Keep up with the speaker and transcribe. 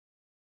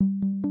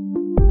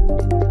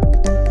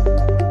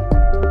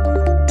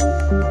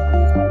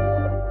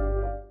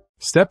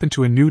Step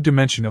into a new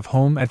dimension of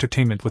home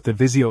entertainment with the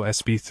VIZIO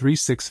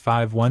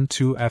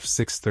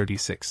SB36512-F6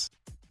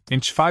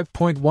 36-inch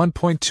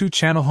 5.1.2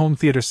 channel home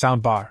theater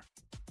soundbar.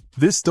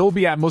 This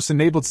Dolby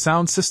Atmos-enabled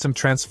sound system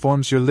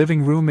transforms your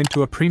living room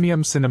into a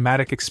premium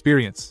cinematic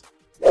experience.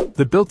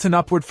 The built-in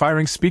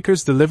upward-firing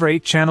speakers deliver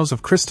 8 channels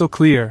of crystal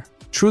clear,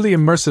 truly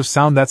immersive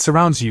sound that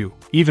surrounds you,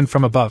 even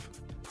from above.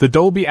 The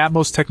Dolby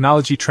Atmos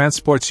technology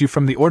transports you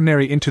from the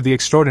ordinary into the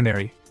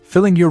extraordinary,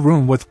 filling your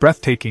room with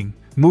breathtaking,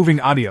 moving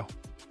audio.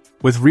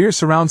 With rear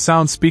surround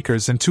sound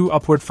speakers and 2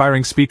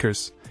 upward-firing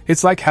speakers,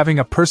 it's like having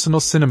a personal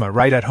cinema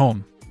right at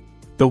home.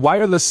 The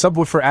wireless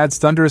subwoofer adds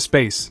thunderous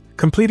bass,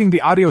 completing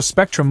the audio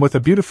spectrum with a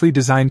beautifully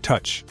designed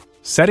touch.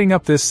 Setting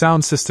up this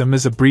sound system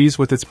is a breeze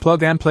with its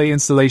plug-and-play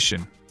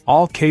installation,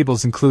 all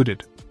cables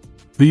included.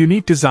 The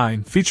unique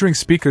design, featuring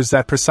speakers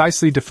that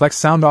precisely deflect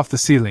sound off the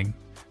ceiling,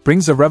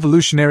 brings a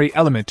revolutionary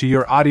element to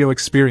your audio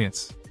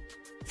experience.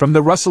 From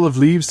the rustle of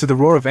leaves to the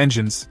roar of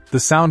engines, the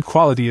sound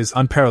quality is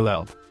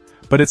unparalleled.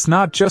 But it's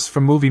not just for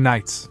movie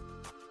nights.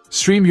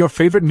 Stream your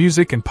favorite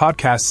music and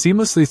podcasts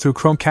seamlessly through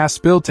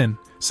Chromecast built-in,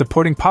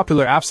 supporting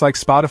popular apps like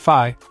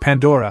Spotify,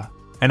 Pandora,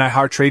 and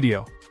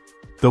iHeartRadio.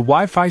 The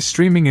Wi-Fi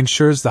streaming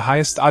ensures the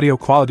highest audio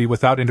quality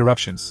without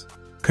interruptions.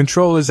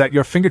 Control is at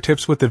your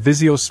fingertips with the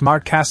VIZIO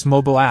SmartCast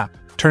mobile app,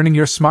 turning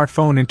your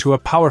smartphone into a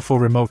powerful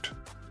remote.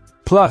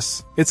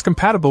 Plus, it's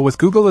compatible with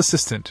Google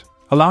Assistant,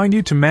 allowing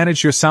you to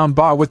manage your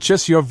soundbar with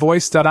just your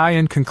voice.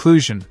 In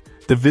conclusion,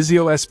 the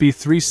VIZIO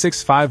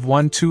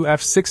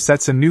SB36512-F6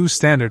 sets a new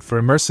standard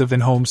for immersive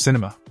in-home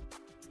cinema.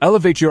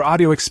 Elevate your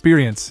audio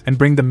experience and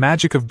bring the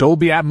magic of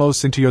Dolby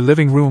Atmos into your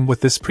living room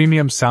with this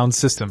premium sound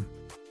system.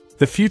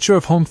 The future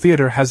of home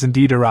theater has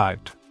indeed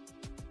arrived.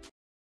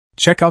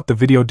 Check out the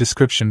video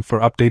description for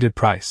updated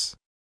price.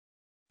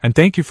 And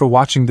thank you for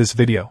watching this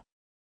video.